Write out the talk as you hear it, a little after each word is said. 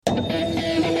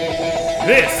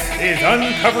This is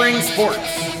Uncovering Sports.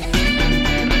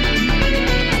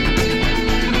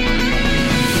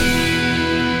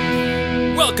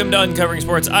 Welcome to Uncovering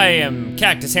Sports. I am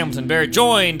Cactus Hamilton Barrett,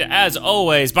 joined, as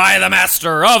always, by the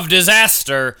master of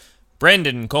disaster,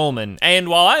 Brendan Coleman. And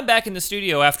while I'm back in the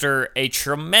studio after a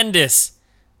tremendous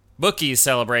bookies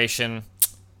celebration,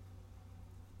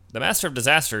 the master of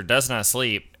disaster does not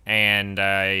sleep, and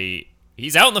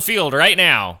he's out in the field right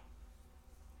now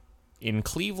in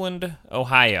Cleveland,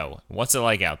 Ohio. What's it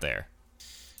like out there?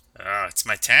 It's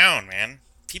my town, man.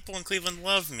 People in Cleveland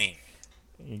love me.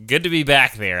 Good to be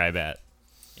back there, I bet.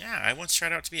 Yeah, I once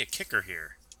tried out to be a kicker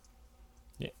here.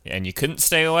 Yeah, and you couldn't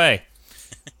stay away.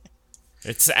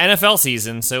 It's NFL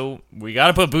season, so we got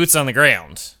to put boots on the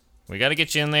ground. We got to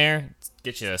get you in there,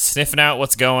 get you sniffing out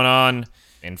what's going on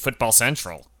in Football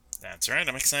Central. That's right.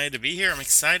 I'm excited to be here. I'm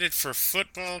excited for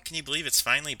football. Can you believe it's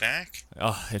finally back?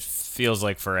 Oh, it feels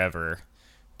like forever.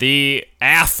 The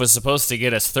AF was supposed to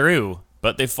get us through,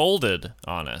 but they folded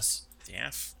on us. The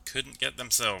AF couldn't get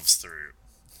themselves through.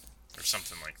 Or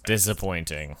something like that.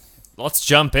 Disappointing. Let's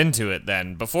jump into it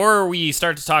then. Before we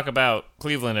start to talk about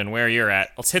Cleveland and where you're at,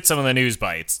 let's hit some of the news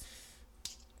bites.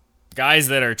 Guys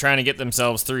that are trying to get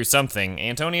themselves through something.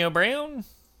 Antonio Brown?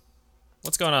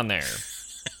 What's going on there?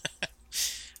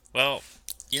 Well,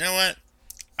 you know what?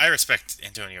 I respect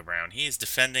Antonio Brown. He is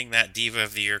defending that Diva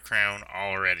of the Year crown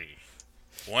already.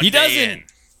 One day in.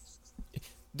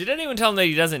 Did anyone tell him that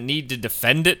he doesn't need to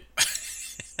defend it?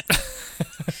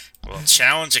 Well,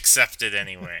 challenge accepted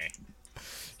anyway.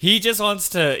 He just wants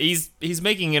to. He's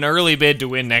making an early bid to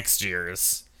win next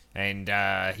year's, and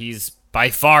he's by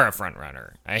far a front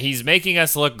runner. He's making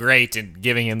us look great in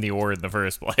giving him the award in the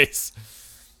first place.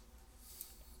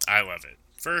 I love it.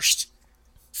 First,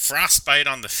 frostbite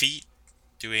on the feet,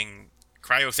 doing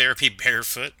cryotherapy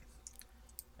barefoot.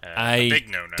 A big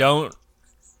no-no. Don't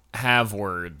have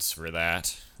words for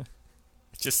that.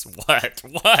 Just what?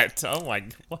 What? Oh my.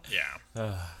 What?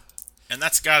 Yeah. And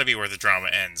that's got to be where the drama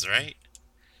ends, right?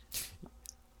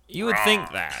 You would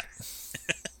think that.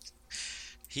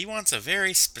 He wants a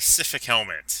very specific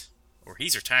helmet, or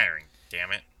he's retiring,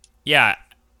 damn it. Yeah,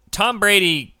 Tom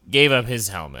Brady gave up his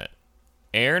helmet.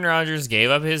 Aaron Rodgers gave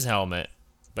up his helmet.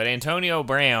 But Antonio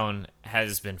Brown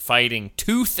has been fighting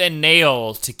tooth and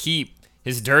nail to keep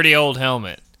his dirty old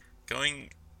helmet. Going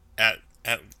at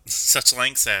such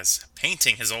lengths as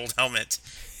painting his old helmet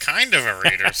kind of a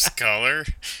Raiders color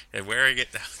and wearing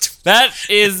it down. That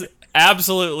is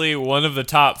absolutely one of the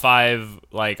top 5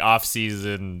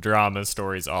 off-season drama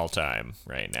stories all time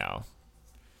right now.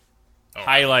 Oh,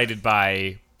 highlighted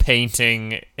by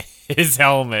painting his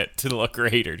helmet to look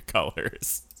Raider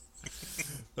colors.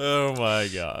 Oh my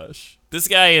gosh. This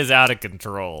guy is out of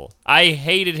control. I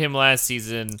hated him last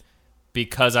season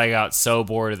because I got so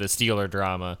bored of the Steeler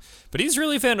drama. But he's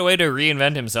really found a way to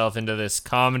reinvent himself into this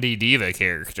comedy diva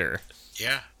character.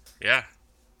 Yeah.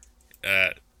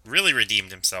 Really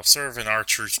redeemed himself. Sort of an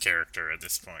R-Truth character at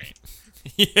this point.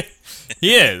 He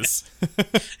is.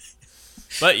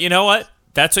 But you know what?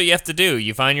 That's what you have to do.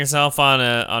 You find yourself on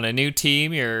a new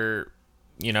team. You're,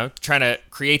 trying to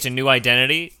create a new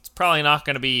identity. It's probably not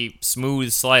going to be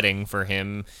smooth sledding for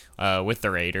him with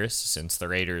the Raiders, since the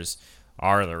Raiders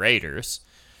are the Raiders.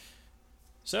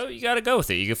 So you got to go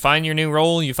with it. You can find your new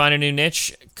role. You find a new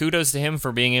niche. Kudos to him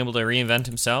for being able to reinvent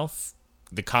himself.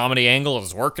 The comedy angle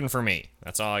is working for me.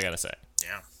 That's all I got to say.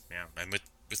 Yeah. And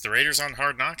with the Raiders on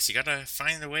Hard Knocks, you got to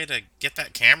find a way to get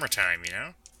that camera time,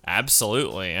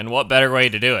 Absolutely. And what better way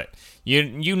to do it?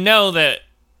 You know that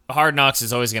Hard Knocks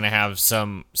is always going to have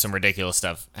some ridiculous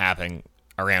stuff happening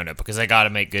around it because they got to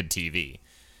make good TV.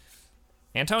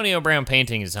 Antonio Brown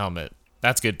painting his helmet,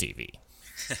 that's good TV.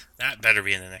 That better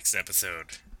be in the next episode.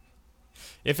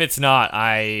 If it's not,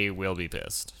 I will be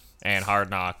pissed. And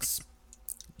Hard Knocks,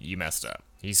 you messed up.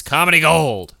 He's comedy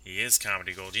gold. He is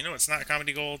comedy gold. You know what's not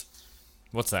comedy gold?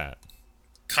 What's that?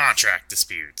 Contract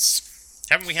disputes.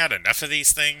 Haven't we had enough of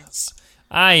these things?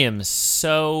 I am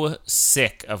so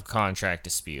sick of contract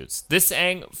disputes.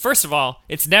 First of all,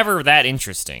 it's never that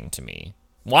interesting to me.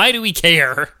 Why do we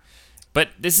care? But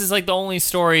this is the only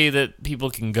story that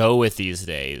people can go with these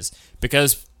days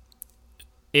because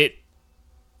it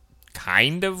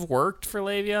kind of worked for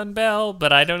Le'Veon Bell,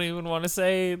 but I don't even want to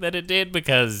say that it did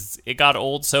because it got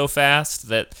old so fast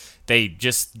that they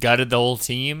just gutted the whole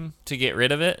team to get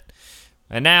rid of it.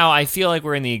 And now I feel like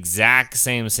we're in the exact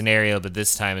same scenario, but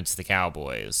this time it's the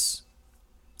Cowboys.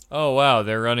 Oh, wow,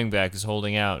 their running back is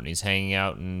holding out, and he's hanging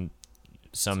out in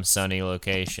some sunny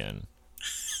location.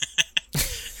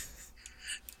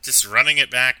 Just running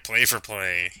it back play for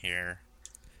play here.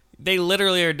 They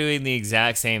literally are doing the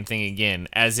exact same thing again,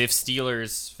 as if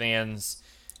Steelers fans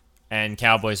and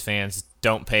Cowboys fans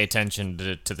don't pay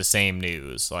attention to the same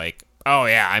news. Like, oh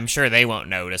yeah, I'm sure they won't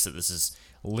notice that this is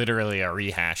literally a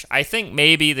rehash. I think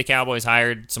maybe the Cowboys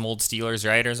hired some old Steelers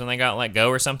writers when they got let go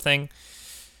or something,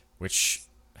 which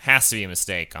has to be a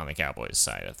mistake on the Cowboys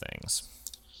side of things.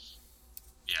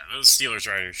 Yeah, those Steelers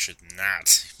writers should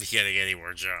not be getting any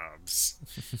more jobs.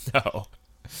 No.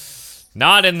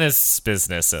 Not in this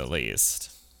business, at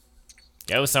least.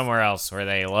 Go somewhere else where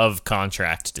they love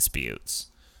contract disputes.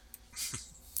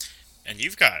 And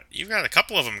you've got a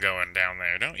couple of them going down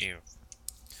there, don't you?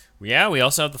 Yeah, we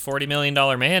also have the $40 million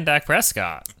man, Dak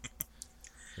Prescott.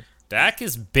 Dak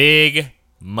is big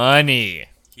money.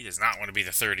 He does not want to be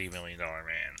the $30 million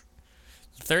man.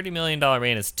 The $30 million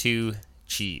man is too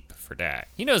cheap for Dak.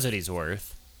 He knows what he's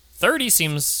worth. 30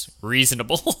 seems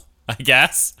reasonable, I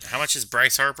guess. How much is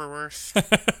Bryce Harper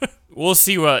worth? We'll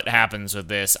see what happens with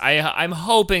this. I'm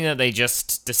hoping that they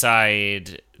just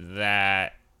decide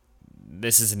that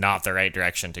this is not the right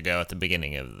direction to go at the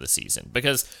beginning of the season.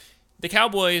 Because the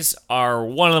Cowboys are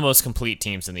one of the most complete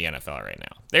teams in the NFL right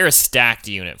now. They're a stacked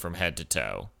unit from head to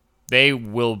toe. They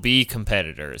will be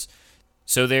competitors.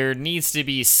 So there needs to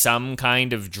be some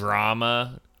kind of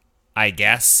drama, I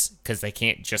guess, because they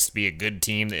can't just be a good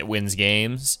team that wins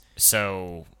games.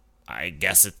 So I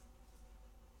guess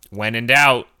when in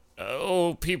doubt,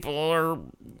 people are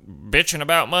bitching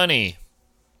about money.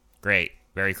 Great.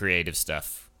 Very creative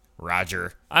stuff,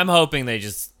 Roger. I'm hoping they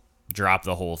just drop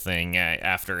the whole thing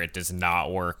after it does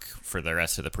not work for the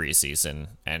rest of the preseason.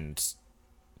 And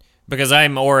because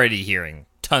I'm already hearing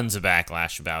tons of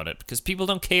backlash about it because people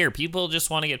don't care. People just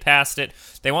want to get past it.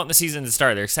 They want the season to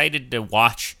start. They're excited to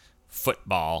watch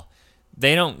football.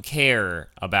 They don't care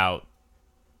about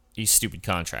these stupid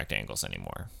contract angles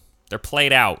anymore. They're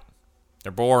played out.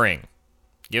 They're boring.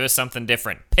 Give us something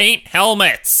different. Paint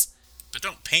helmets. But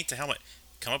don't paint the helmet.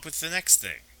 Come up with the next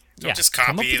thing. Don't just come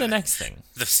up copy with the next thing.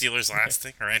 The Steelers' last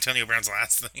thing or Antonio Brown's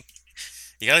last thing.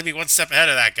 You got to be one step ahead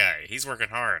of that guy. He's working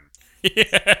hard.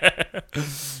 Yeah.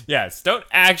 Yes, don't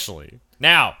actually.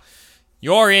 Now,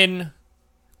 you're in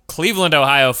Cleveland,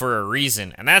 Ohio for a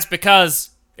reason, and that's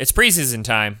because it's preseason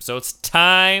time. So it's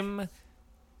time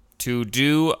to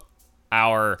do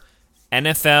our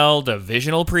NFL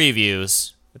divisional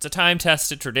previews. It's a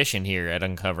time-tested tradition here at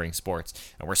Uncovering Sports.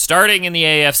 And we're starting in the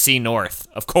AFC North,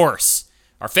 of course.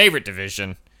 Our favorite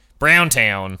division,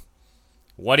 Browntown.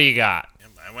 What do you got?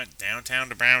 I went downtown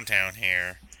to Browntown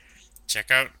here. Check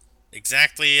out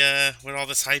exactly what all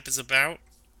this hype is about.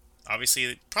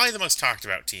 Obviously, probably the most talked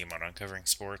about team on Uncovering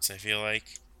Sports, I feel like.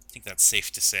 I think that's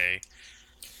safe to say.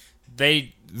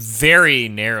 They very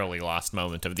narrowly lost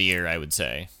moment of the year, I would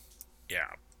say. Yeah.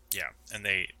 And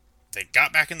they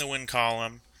got back in the win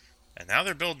column, and now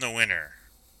they're building a winner.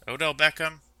 Odell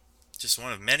Beckham, just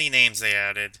one of many names they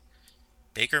added.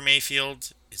 Baker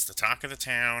Mayfield is the talk of the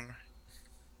town.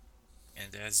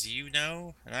 And as you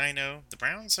know, and I know, the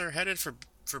Browns are headed for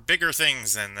bigger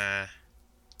things than the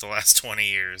last 20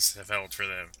 years have held for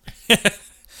them.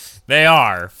 They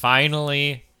are.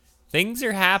 Finally, things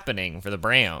are happening for the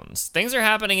Browns. Things are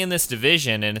happening in this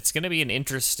division, and it's going to be an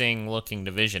interesting-looking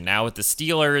division. Now with the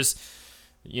Steelers,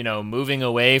 moving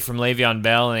away from Le'Veon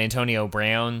Bell and Antonio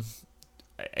Brown,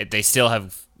 they still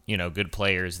have, good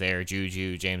players there.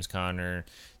 Juju, James Conner.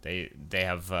 They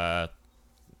have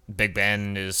Big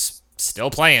Ben is still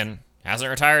playing. Hasn't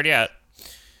retired yet.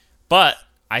 But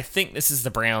I think this is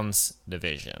the Browns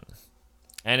division.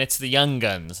 And it's the Young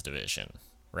Guns division,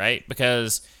 right?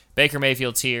 Because Baker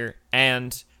Mayfield's here,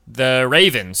 and the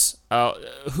Ravens,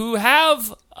 who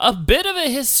have a bit of a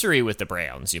history with the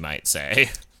Browns, you might say,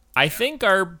 I think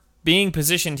are being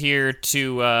positioned here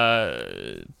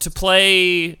to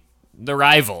play the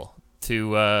rival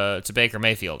to Baker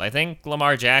Mayfield. I think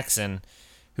Lamar Jackson,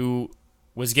 who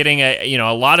was getting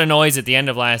a lot of noise at the end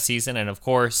of last season, and of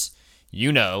course,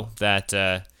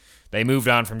 that they moved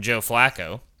on from Joe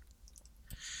Flacco.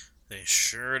 They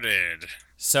sure did.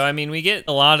 So, we get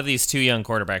a lot of these two young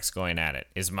quarterbacks going at it,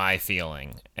 is my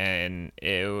feeling. And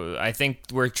I think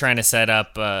we're trying to set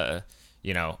up, a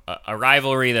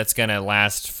rivalry that's going to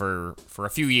last for a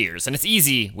few years. And it's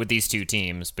easy with these two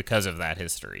teams because of that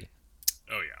history.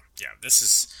 Oh, yeah. Yeah, this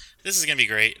is going to be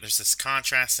great. There's this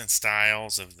contrast in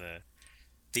styles of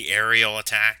the aerial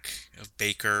attack of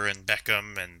Baker and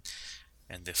Beckham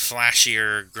and the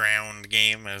flashier ground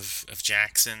game of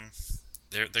Jackson.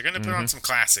 They're going to put on some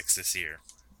classics this year.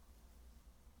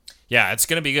 Yeah, it's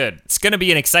going to be good. It's going to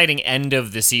be an exciting end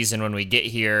of the season when we get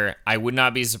here. I would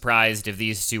not be surprised if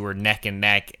these two were neck and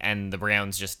neck and the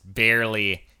Browns just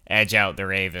barely edge out the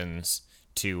Ravens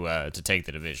to take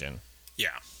the division.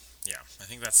 Yeah, yeah. I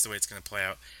think that's the way it's going to play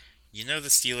out. The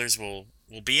Steelers will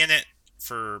be in it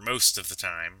for most of the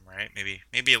time, right?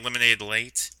 Maybe eliminated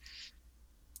late.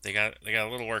 They got a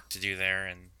little work to do there,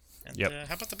 and Yep.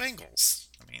 how about the Bengals?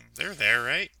 I mean, they're there,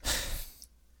 right?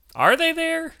 Are they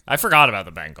there? I forgot about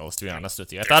the Bengals, to be honest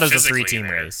with you. I thought it was a 3-team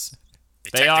race.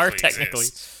 They are technically.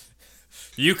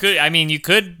 You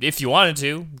could, if you wanted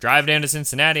to, drive down to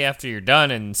Cincinnati after you're done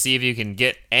and see if you can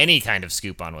get any kind of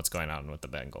scoop on what's going on with the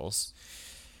Bengals.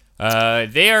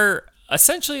 They are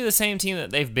essentially the same team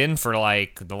that they've been for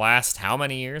like the last how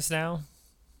many years now?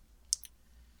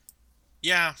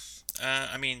 Yeah.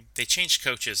 They changed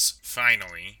coaches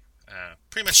finally.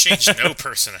 Pretty much changed no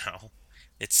personnel.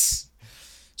 It's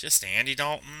just Andy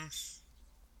Dalton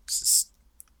just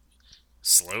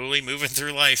slowly moving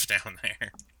through life down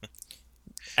there.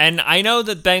 And I know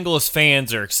that Bengals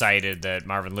fans are excited that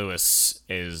Marvin Lewis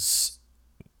is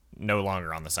no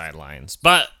longer on the sidelines.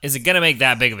 But is it going to make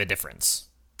that big of a difference?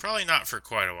 Probably not for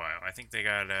quite a while. I think they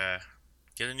got to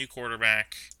get a new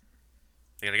quarterback.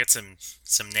 They got to get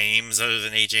some names other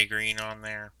than A.J. Green on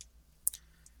there.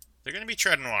 They're going to be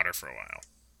treading water for a while.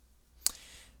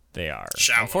 They are.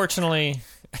 Shallow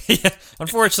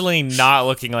Unfortunately, not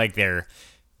looking like they're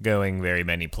going very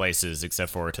many places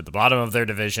except for to the bottom of their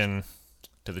division,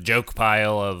 to the joke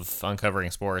pile of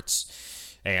uncovering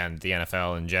sports and the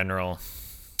NFL in general.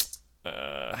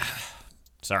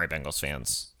 Sorry, Bengals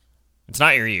fans. It's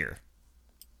not your year.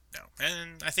 No,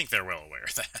 and I think they're well aware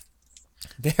of that.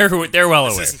 They're well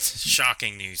aware. This isn't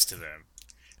shocking news to them.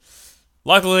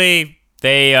 Luckily,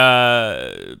 they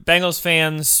Bengals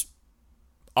fans,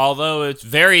 although it's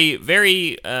very,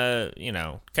 very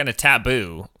kind of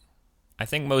taboo, I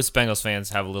think most Bengals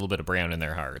fans have a little bit of Brown in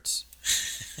their hearts.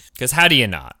 Because how do you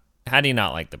not? How do you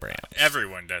not like the Browns?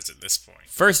 Everyone does at this point.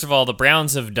 First of all, the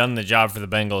Browns have done the job for the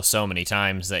Bengals so many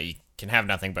times that you can have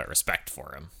nothing but respect for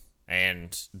them.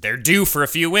 And they're due for a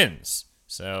few wins.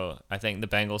 So I think the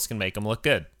Bengals can make them look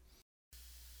good.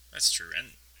 That's true. And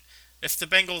if the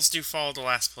Bengals do fall to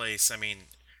last place, I mean,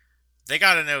 they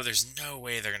got to know there's no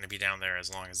way they're going to be down there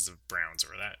as long as the Browns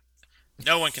are. That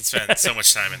no one can spend so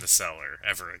much time in the cellar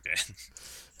ever again.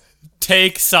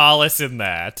 Take solace in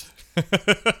that.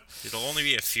 It'll only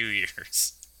be a few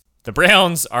years. The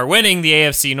Browns are winning the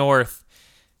AFC North.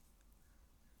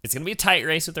 It's going to be a tight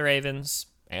race with the Ravens.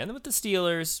 And with the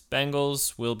Steelers,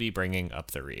 Bengals will be bringing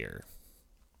up the rear.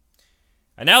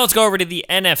 And now let's go over to the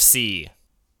NFC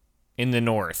in the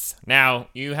North. Now,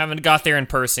 you haven't got there in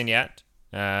person yet.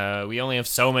 We only have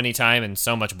so many time and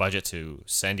so much budget to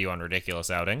send you on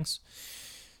ridiculous outings.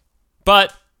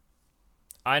 But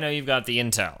I know you've got the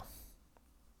intel.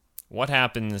 What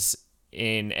happens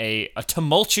in a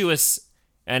tumultuous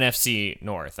NFC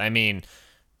North? I mean,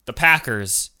 the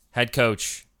Packers head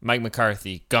coach Mike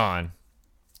McCarthy gone.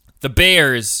 The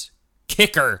Bears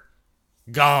kicker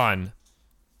gone.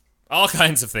 All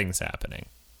kinds of things happening.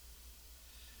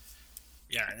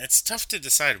 Yeah, and it's tough to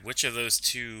decide which of those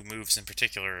two moves in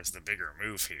particular is the bigger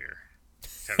move here.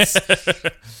 Because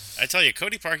I tell you,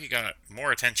 Cody Parkey got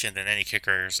more attention than any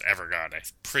kickers ever got, I'm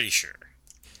pretty sure.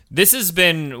 This has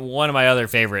been one of my other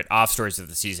favorite off stories of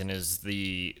the season is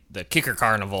the kicker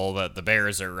carnival that the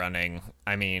Bears are running.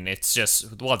 I mean, it's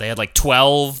just, they had like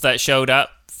 12 that showed up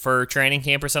for training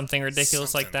camp or something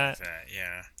ridiculous like that.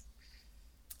 Yeah.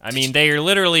 I mean, they are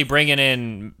literally bringing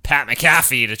in Pat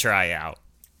McAfee to try out.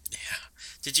 Yeah.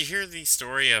 Did you hear the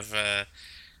story of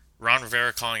Ron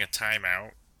Rivera calling a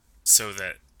timeout so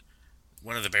that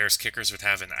one of the Bears kickers would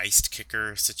have an iced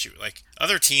kicker like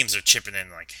other teams are chipping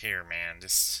in like, here, man,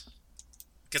 just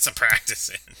get some practice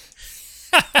in.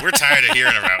 We're tired of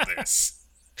hearing about this.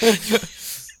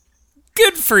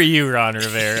 Good for you, Ron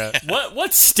Rivera.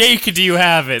 What stake do you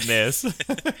have in this?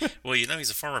 Well, he's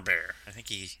a former Bear. I think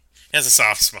he has a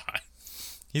soft spot.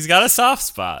 He's got a soft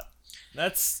spot.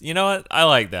 That's, you know what? I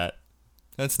like that.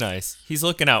 That's nice. He's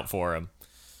looking out for him.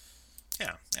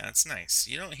 Yeah, it's nice.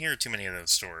 You don't hear too many of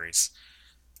those stories.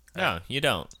 No, you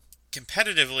don't.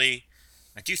 Competitively,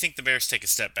 I do think the Bears take a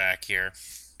step back here.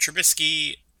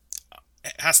 Trubisky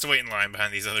has to wait in line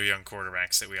behind these other young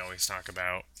quarterbacks that we always talk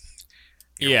about.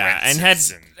 Yeah, and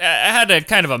had a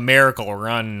kind of a miracle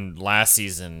run last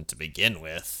season to begin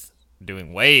with,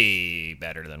 doing way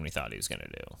better than we thought he was going to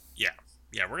do.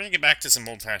 Yeah, we're going to get back to some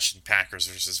old-fashioned Packers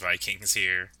versus Vikings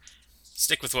here.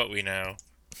 Stick with what we know.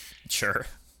 Sure.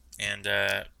 And,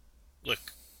 look,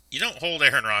 you don't hold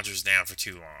Aaron Rodgers down for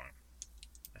too long.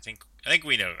 I think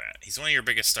we know that. He's one of your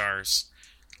biggest stars.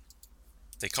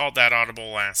 They called that audible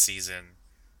last season.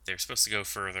 They're supposed to go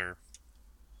further.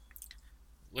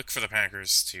 Look for the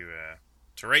Packers to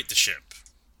right the ship.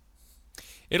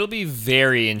 It'll be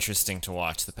very interesting to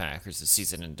watch the Packers this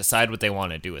season and decide what they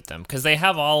want to do with them, because they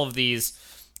have all of these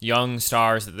young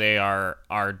stars that they are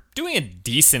doing a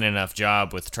decent enough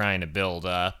job with trying to build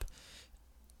up.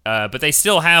 But they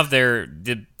still have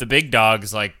the big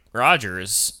dogs like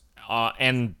Rodgers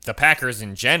and the Packers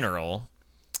in general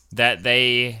that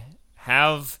they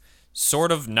have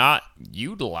sort of not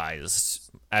utilized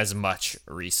as much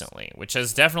recently, which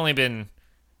has definitely been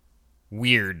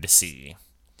weird to see.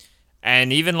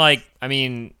 And even a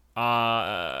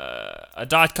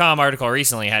 .com article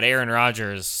recently had Aaron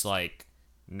Rodgers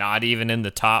not even in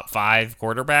the top 5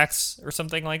 quarterbacks or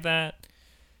something like that.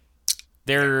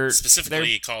 Specifically,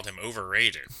 he called him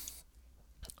overrated.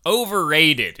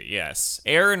 Overrated, yes.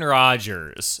 Aaron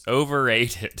Rodgers,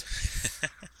 overrated.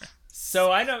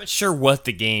 So I'm not sure what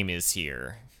the game is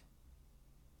here.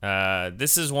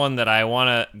 This is one that I want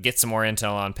to get some more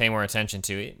intel on, pay more attention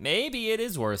to. Maybe it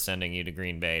is worth sending you to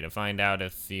Green Bay to find out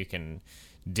if you can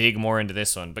dig more into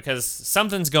this one, because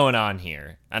something's going on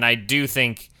here. And I do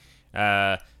think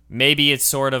maybe it's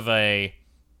sort of a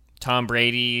Tom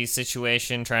Brady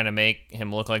situation, trying to make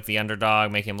him look like the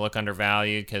underdog, make him look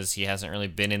undervalued because he hasn't really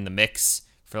been in the mix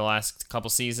for the last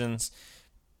couple seasons.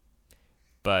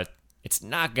 But it's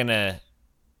not going to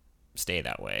stay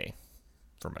that way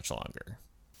for much longer.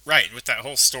 Right, with that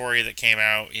whole story that came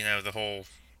out, the whole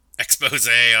expose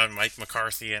on Mike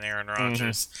McCarthy and Aaron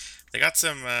Rodgers, They got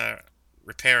some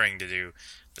repairing to do,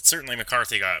 but certainly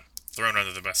McCarthy got thrown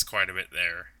under the bus quite a bit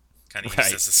there, kind of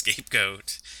used as a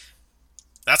scapegoat.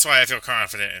 That's why I feel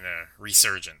confident in a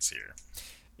resurgence here.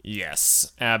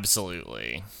 Yes,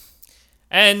 absolutely.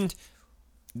 And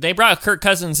they brought Kirk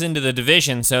Cousins into the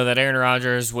division so that Aaron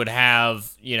Rodgers would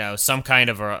have, some kind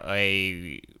of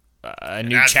a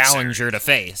new challenger to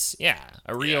face. Yeah,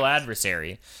 a real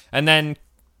adversary. And then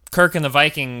Kirk and the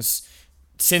Vikings,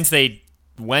 since they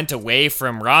went away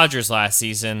from Rodgers last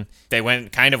season, they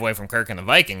went kind of away from Kirk and the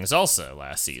Vikings also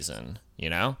last season,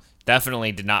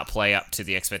 Definitely did not play up to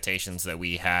the expectations that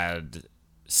we had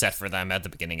set for them at the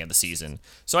beginning of the season.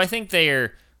 So I think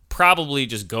they're probably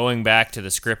just going back to the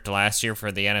script last year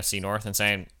for the NFC North and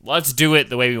saying, let's do it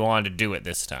the way we wanted to do it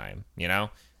this time,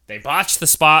 They botched the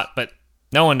spot, but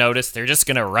no one noticed. They're just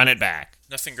going to run it back.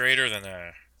 Nothing greater than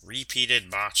a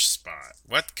repeated botch spot.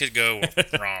 What could go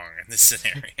wrong in this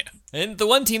scenario? And the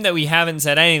one team that we haven't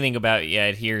said anything about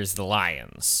yet here is the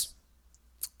Lions.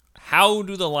 How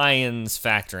do the Lions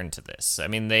factor into this? I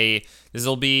mean, this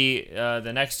will be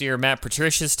the next year Matt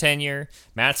Patricia's tenure.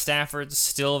 Matt Stafford's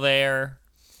still there.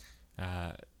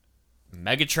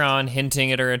 Megatron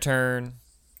hinting at a return.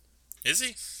 Is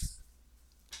he?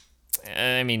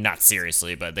 I mean, not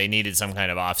seriously, but they needed some kind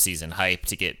of off-season hype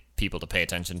to get people to pay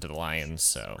attention to the Lions,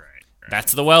 so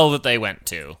that's the well that they went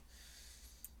to.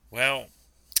 Well,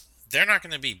 they're not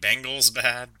going to be Bengals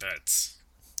bad, but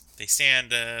they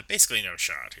stand basically no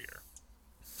shot here.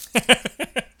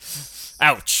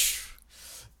 Ouch.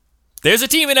 There's a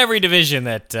team in every division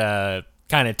that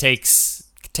kind of takes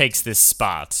this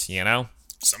spot,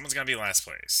 Someone's going to be last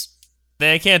place.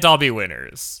 They can't all be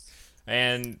winners.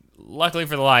 And luckily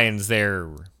for the Lions, they're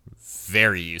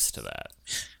very used to that.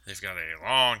 They've got a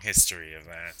long history of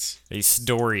that. A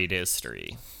storied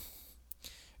history.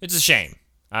 It's a shame.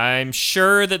 I'm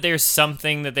sure that there's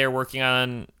something that they're working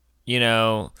on,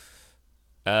 to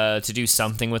do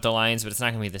something with the Lions, but it's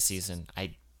not going to be this season.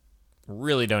 I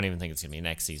really don't even think it's going to be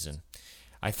next season.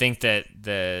 I think that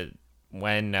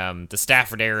when the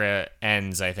Stafford era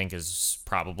ends, I think is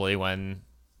probably when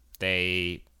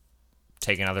they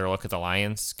take another look at the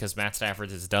Lions, because Matt Stafford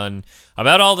has done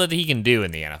about all that he can do in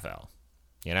the NFL.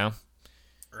 Right.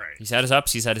 He's had his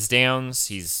ups, he's had his downs,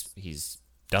 he's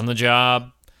done the job,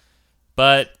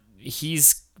 but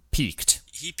he's peaked.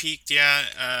 He peaked, yeah.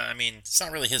 I mean, it's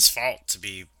not really his fault to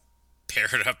be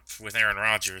paired up with Aaron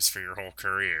Rodgers for your whole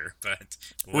career, but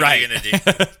what are you going to do?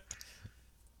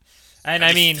 And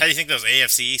how do you think those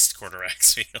AFC East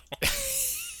quarterbacks feel?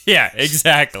 Yeah,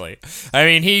 exactly. I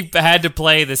mean, he had to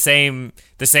play the same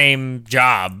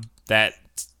job that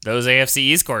those AFC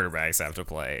East quarterbacks have to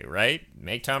play, right?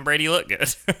 Make Tom Brady look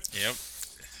good. Yep.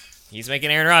 He's making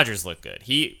Aaron Rodgers look good.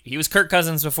 He was Kirk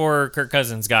Cousins before Kirk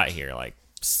Cousins got here.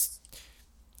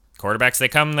 Quarterbacks, they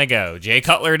come, they go. Jay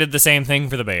Cutler did the same thing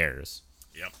for the Bears.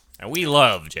 Yep. And we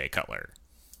love Jay Cutler.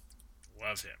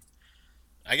 Love him.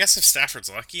 I guess if Stafford's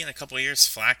lucky, in a couple of years,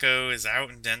 Flacco is out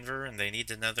in Denver and they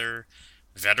need another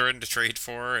veteran to trade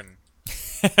for and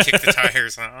kick the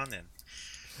tires on, and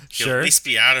he'll at least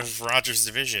be out of Rodgers'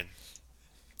 division.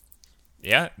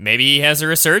 Yeah, maybe he has a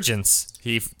resurgence.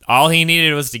 All he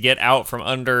needed was to get out from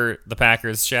under the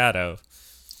Packers' shadow.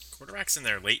 Quarterbacks in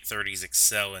their late 30s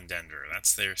excel in Denver.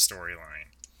 That's their storyline.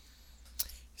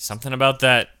 Something about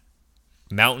that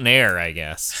mountain air, I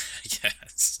guess.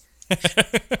 Yes.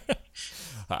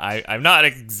 I'm not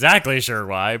exactly sure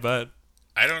why, but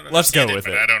I don't let's go understand with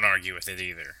but it. I don't argue with it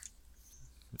either.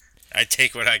 I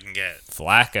take what I can get.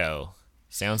 Flacco.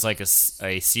 Sounds like a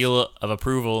seal of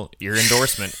approval. Your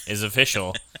endorsement is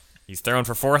official. He's thrown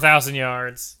for 4,000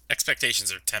 yards.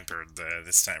 Expectations are tempered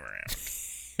this time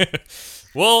around.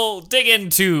 We'll dig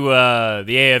into the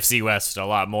AFC West a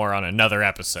lot more on another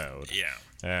episode. Yeah.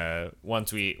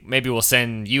 Maybe we'll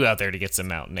send you out there to get some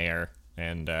mountain air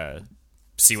and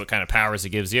see what kind of powers it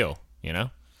gives you, you know?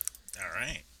 All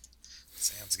right.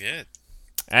 Sounds good.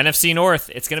 NFC North,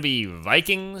 it's going to be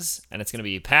Vikings and it's going to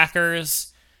be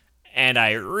Packers. And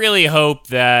I really hope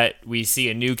that we see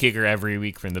a new kicker every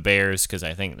week from the Bears, because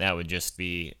I think that would just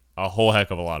be a whole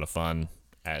heck of a lot of fun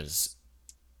as,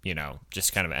 you know,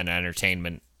 just kind of an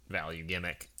entertainment value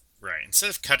gimmick. Right. Instead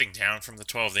of cutting down from the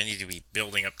 12, they need to be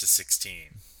building up to 16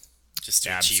 just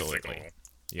to achieve the goal.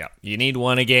 Yeah. You need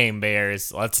one a game,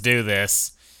 Bears. Let's do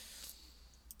this.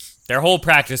 Their whole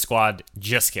practice squad,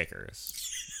 just kickers.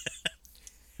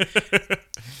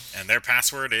 And their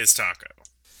password is taco.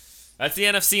 That's the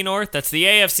NFC North. That's the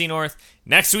AFC North.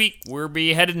 Next week, we'll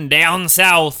be heading down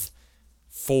south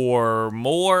for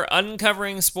more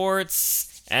Uncovering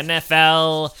Sports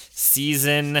NFL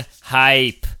season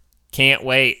hype. Can't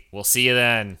wait. We'll see you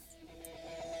then.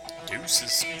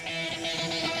 Deuces.